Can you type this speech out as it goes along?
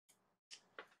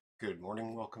Good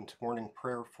morning. Welcome to morning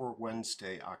prayer for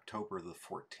Wednesday, October the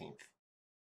 14th.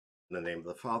 In the name of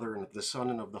the Father, and of the Son,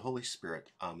 and of the Holy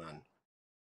Spirit. Amen.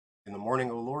 In the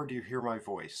morning, O Lord, you hear my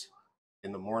voice.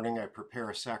 In the morning I prepare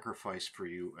a sacrifice for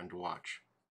you and watch.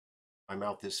 My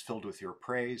mouth is filled with your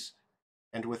praise,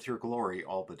 and with your glory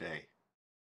all the day.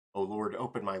 O Lord,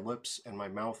 open my lips, and my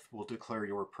mouth will declare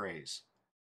your praise.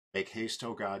 Make haste,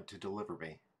 O God, to deliver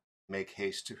me. Make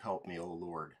haste to help me, O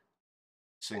Lord.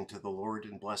 Sing to the Lord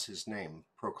and bless his name.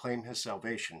 Proclaim his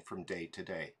salvation from day to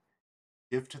day.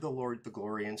 Give to the Lord the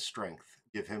glory and strength.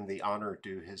 Give him the honor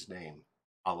due his name.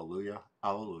 Alleluia,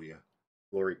 alleluia.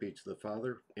 Glory be to the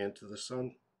Father, and to the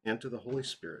Son, and to the Holy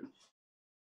Spirit,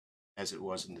 as it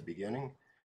was in the beginning,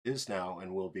 is now,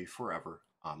 and will be forever.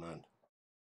 Amen.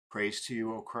 Praise to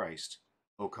you, O Christ.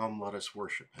 O come, let us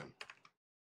worship him.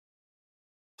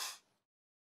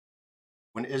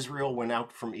 When Israel went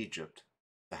out from Egypt,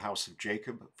 the house of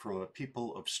Jacob from a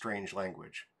people of strange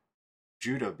language,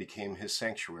 Judah became his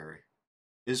sanctuary,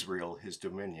 Israel his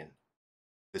dominion.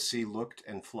 The sea looked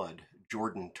and fled,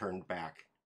 Jordan turned back,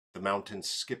 the mountains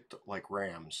skipped like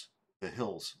rams, the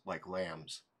hills like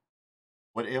lambs.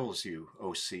 What ails you,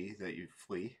 O sea, that you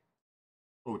flee?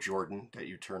 O Jordan, that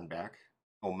you turn back?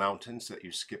 O mountains, that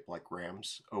you skip like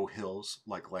rams? O hills,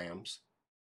 like lambs?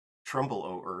 Tremble,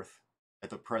 O earth, at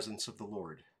the presence of the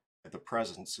Lord, at the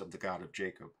presence of the God of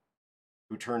Jacob,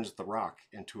 who turns the rock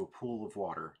into a pool of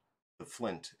water, the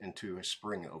flint into a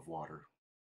spring of water.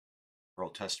 Our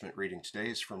Old Testament reading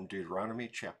today is from Deuteronomy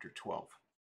chapter 12.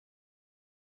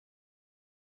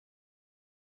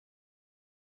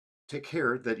 Take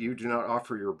care that you do not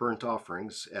offer your burnt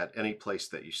offerings at any place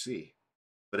that you see,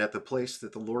 but at the place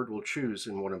that the Lord will choose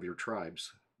in one of your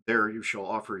tribes. There you shall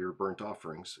offer your burnt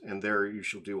offerings, and there you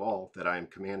shall do all that I am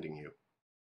commanding you.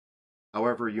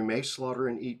 However, you may slaughter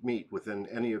and eat meat within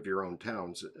any of your own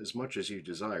towns, as much as you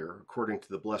desire, according to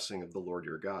the blessing of the Lord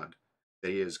your God,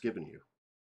 that he has given you.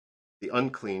 The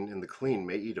unclean and the clean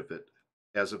may eat of it,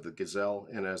 as of the gazelle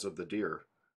and as of the deer.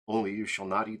 Only you shall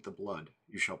not eat the blood.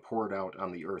 You shall pour it out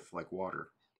on the earth like water.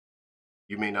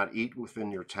 You may not eat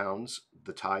within your towns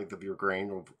the tithe of your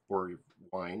grain or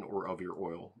wine or of your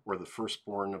oil, or the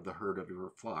firstborn of the herd of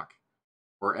your flock,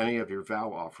 or any of your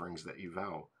vow offerings that you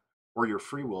vow, or your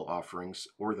freewill offerings,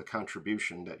 or the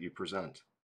contribution that you present.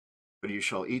 But you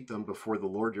shall eat them before the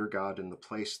Lord your God in the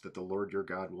place that the Lord your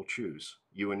God will choose,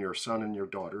 you and your son and your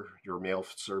daughter, your male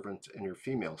servant and your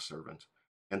female servant,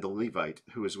 and the Levite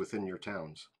who is within your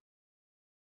towns.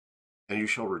 And you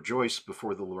shall rejoice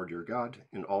before the Lord your God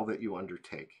in all that you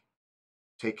undertake.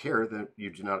 Take care that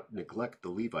you do not neglect the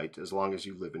Levite as long as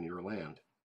you live in your land.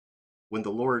 When the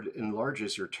Lord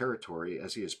enlarges your territory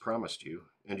as he has promised you,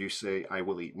 and you say, I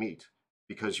will eat meat,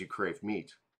 because you crave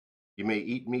meat, you may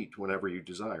eat meat whenever you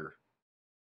desire.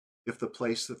 If the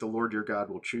place that the Lord your God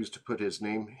will choose to put his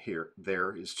name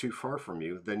there is too far from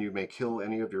you, then you may kill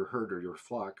any of your herd or your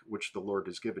flock which the Lord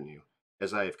has given you,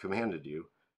 as I have commanded you,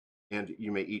 and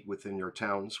you may eat within your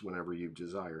towns whenever you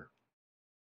desire.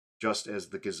 Just as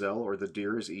the gazelle or the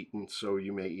deer is eaten, so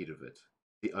you may eat of it.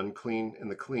 The unclean and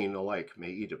the clean alike may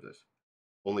eat of it.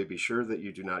 Only be sure that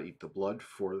you do not eat the blood,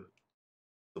 for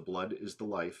the blood is the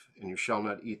life, and you shall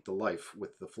not eat the life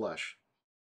with the flesh.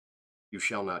 You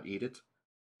shall not eat it.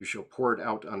 You shall pour it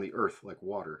out on the earth like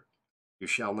water. You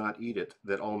shall not eat it,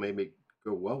 that all may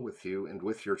go well with you and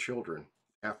with your children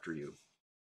after you,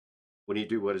 when you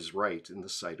do what is right in the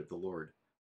sight of the Lord.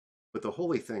 But the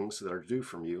holy things that are due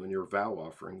from you and your vow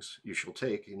offerings you shall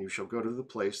take, and you shall go to the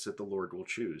place that the Lord will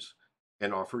choose,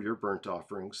 and offer your burnt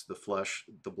offerings, the flesh,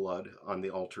 the blood, on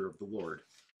the altar of the Lord.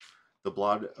 The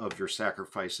blood of your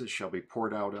sacrifices shall be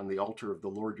poured out on the altar of the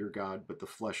Lord your God, but the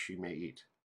flesh you may eat.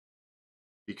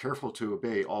 Be careful to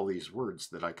obey all these words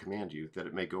that I command you, that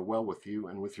it may go well with you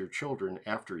and with your children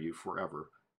after you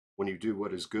forever, when you do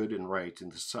what is good and right in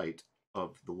the sight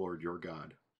of the Lord your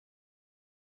God.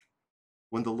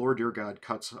 When the Lord your God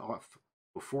cuts off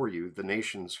before you the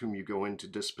nations whom you go in to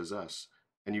dispossess,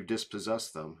 and you dispossess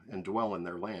them and dwell in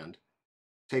their land,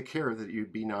 take care that you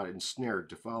be not ensnared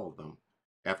to follow them,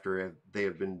 after they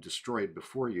have been destroyed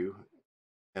before you,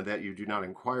 and that you do not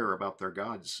inquire about their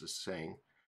gods, saying,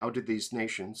 how did these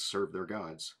nations serve their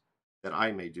gods, that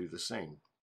I may do the same?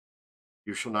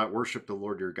 You shall not worship the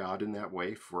Lord your God in that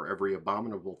way, for every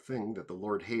abominable thing that the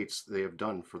Lord hates they have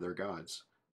done for their gods,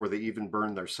 for they even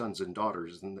burn their sons and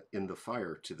daughters in the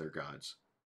fire to their gods.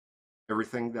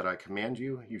 Everything that I command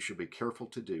you, you shall be careful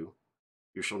to do.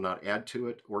 You shall not add to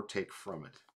it or take from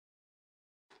it.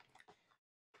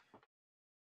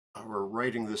 Our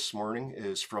writing this morning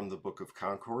is from the book of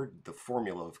Concord, the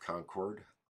Formula of Concord,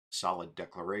 Solid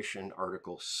Declaration,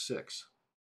 Article 6.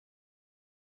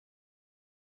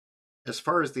 As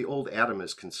far as the old Adam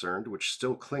is concerned, which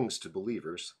still clings to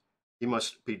believers, he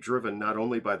must be driven not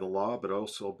only by the law, but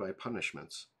also by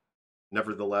punishments.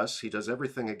 Nevertheless, he does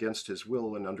everything against his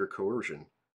will and under coercion,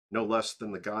 no less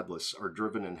than the godless are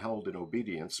driven and held in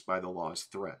obedience by the law's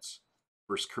threats.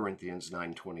 1 Corinthians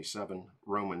 9:27,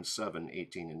 Romans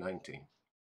 7:18 and 19.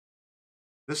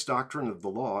 This doctrine of the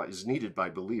law is needed by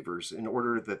believers in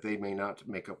order that they may not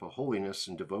make up a holiness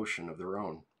and devotion of their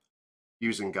own.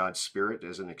 Using God's Spirit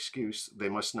as an excuse, they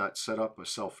must not set up a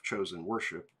self-chosen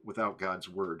worship without God's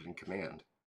word and command.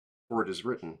 For it is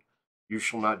written, "You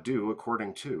shall not do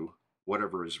according to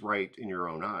whatever is right in your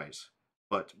own eyes,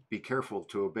 but be careful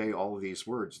to obey all these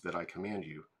words that I command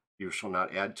you. You shall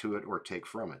not add to it or take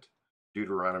from it."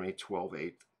 Deuteronomy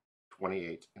 12:8,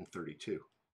 28, and 32.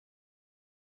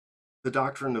 The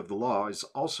doctrine of the law is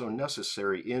also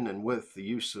necessary in and with the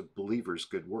use of believers'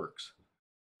 good works.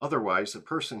 Otherwise, a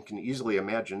person can easily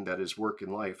imagine that his work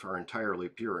in life are entirely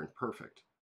pure and perfect.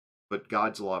 But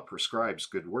God's law prescribes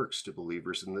good works to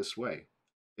believers in this way.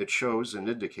 It shows and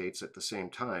indicates at the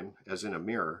same time, as in a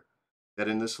mirror, that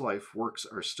in this life works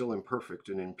are still imperfect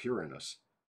and impure in us.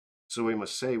 So we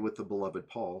must say with the beloved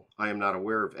Paul, "I am not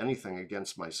aware of anything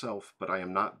against myself, but I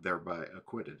am not thereby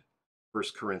acquitted."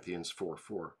 1 Corinthians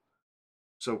 4:4.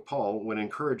 So Paul, when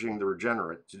encouraging the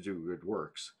regenerate to do good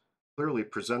works, clearly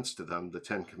presents to them the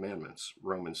Ten Commandments,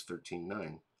 Romans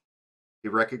 13:9. He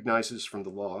recognizes from the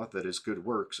law that his good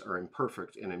works are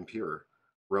imperfect and impure,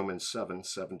 Romans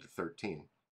 7:7-13.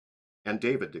 And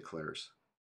David declares,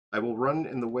 "I will run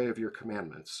in the way of your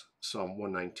commandments," Psalm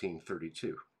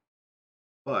 119:32.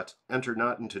 "But enter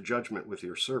not into judgment with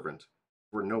your servant,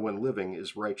 for no one living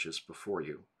is righteous before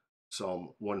you,"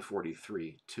 Psalm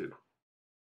 143:2.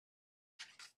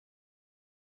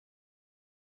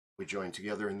 We join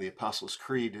together in the Apostles'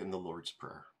 Creed in the Lord's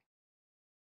Prayer.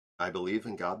 I believe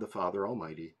in God the Father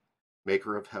Almighty,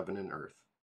 maker of heaven and earth,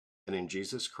 and in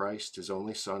Jesus Christ, his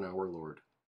only Son, our Lord,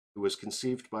 who was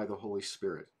conceived by the Holy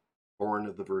Spirit, born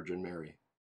of the Virgin Mary,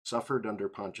 suffered under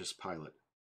Pontius Pilate,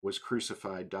 was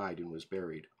crucified, died, and was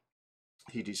buried.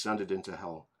 He descended into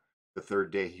hell. The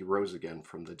third day he rose again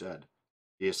from the dead.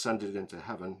 He ascended into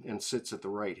heaven and sits at the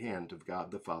right hand of God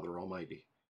the Father Almighty.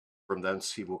 From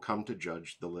thence he will come to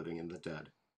judge the living and the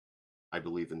dead. I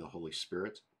believe in the Holy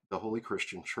Spirit, the holy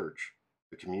Christian Church,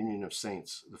 the communion of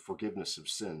saints, the forgiveness of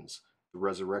sins, the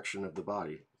resurrection of the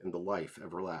body, and the life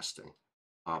everlasting.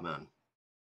 Amen.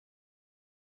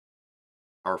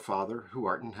 Our Father, who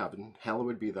art in heaven,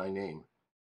 hallowed be thy name.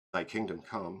 Thy kingdom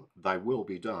come, thy will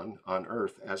be done, on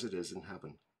earth as it is in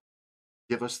heaven.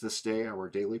 Give us this day our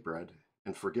daily bread,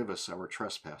 and forgive us our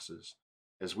trespasses,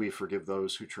 as we forgive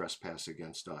those who trespass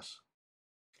against us.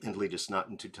 And lead us not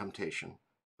into temptation,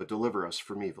 but deliver us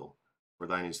from evil. For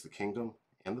thine is the kingdom,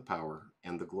 and the power,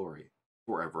 and the glory,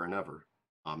 forever and ever.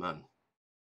 Amen.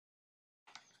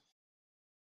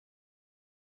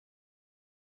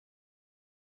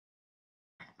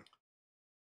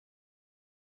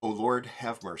 O Lord,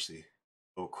 have mercy.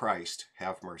 O Christ,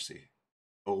 have mercy.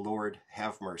 O Lord,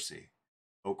 have mercy.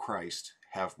 O Christ,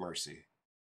 have mercy.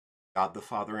 God the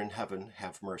Father in heaven,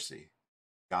 have mercy.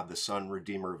 God the Son,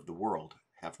 Redeemer of the world,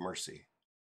 have mercy.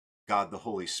 God the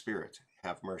Holy Spirit,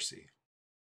 have mercy.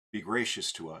 Be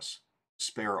gracious to us,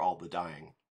 spare all the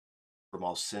dying, from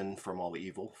all sin, from all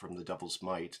evil, from the devil's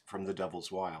might, from the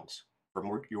devil's wiles,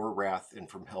 from your wrath and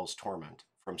from hell's torment,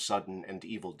 from sudden and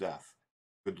evil death.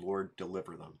 Good Lord,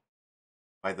 deliver them.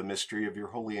 By the mystery of your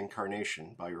holy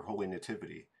incarnation, by your holy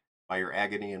nativity, by your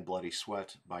agony and bloody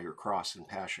sweat, by your cross and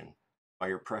passion, by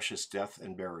your precious death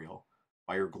and burial,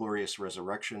 by your glorious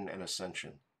resurrection and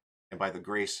ascension, and by the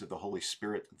grace of the Holy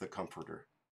Spirit, the Comforter,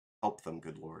 help them,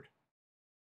 good Lord.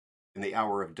 In the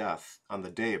hour of death, on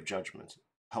the day of judgment,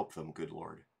 help them, good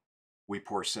Lord. We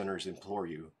poor sinners implore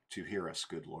you to hear us,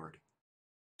 good Lord.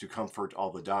 To comfort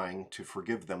all the dying, to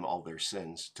forgive them all their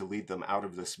sins, to lead them out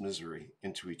of this misery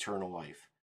into eternal life,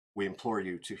 we implore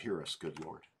you to hear us, good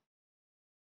Lord.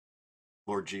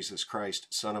 Lord Jesus Christ,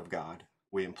 Son of God,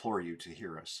 we implore you to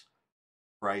hear us.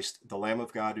 Christ, the Lamb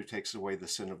of God who takes away the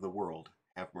sin of the world,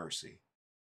 have mercy.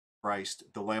 Christ,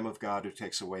 the Lamb of God who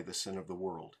takes away the sin of the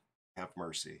world, have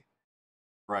mercy.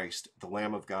 Christ, the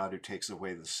Lamb of God who takes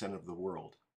away the sin of the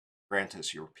world, grant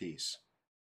us your peace.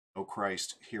 O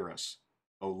Christ, hear us.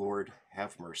 O Lord,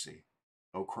 have mercy.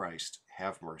 O Christ,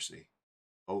 have mercy.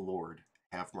 O Lord,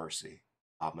 have mercy.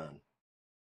 Amen.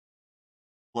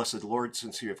 Blessed Lord,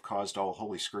 since you have caused all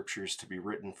holy scriptures to be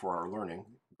written for our learning,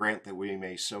 grant that we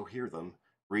may so hear them,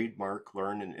 read, mark,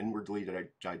 learn, and inwardly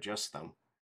digest them,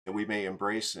 that we may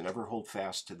embrace and ever hold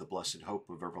fast to the blessed hope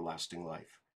of everlasting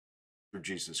life. Through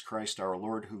Jesus Christ our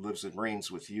Lord, who lives and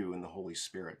reigns with you in the Holy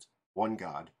Spirit, one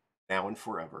God, now and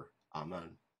forever.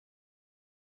 Amen.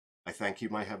 I thank you,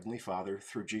 my heavenly Father,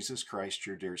 through Jesus Christ,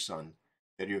 your dear Son,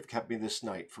 that you have kept me this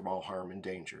night from all harm and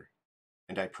danger.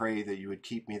 And I pray that you would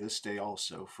keep me this day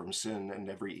also from sin and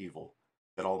every evil,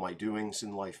 that all my doings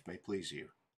in life may please you.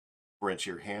 For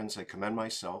into your hands I commend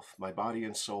myself, my body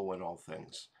and soul, and all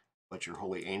things. Let your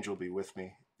holy angel be with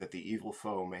me, that the evil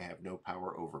foe may have no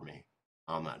power over me.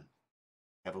 Amen.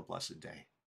 Have a blessed day.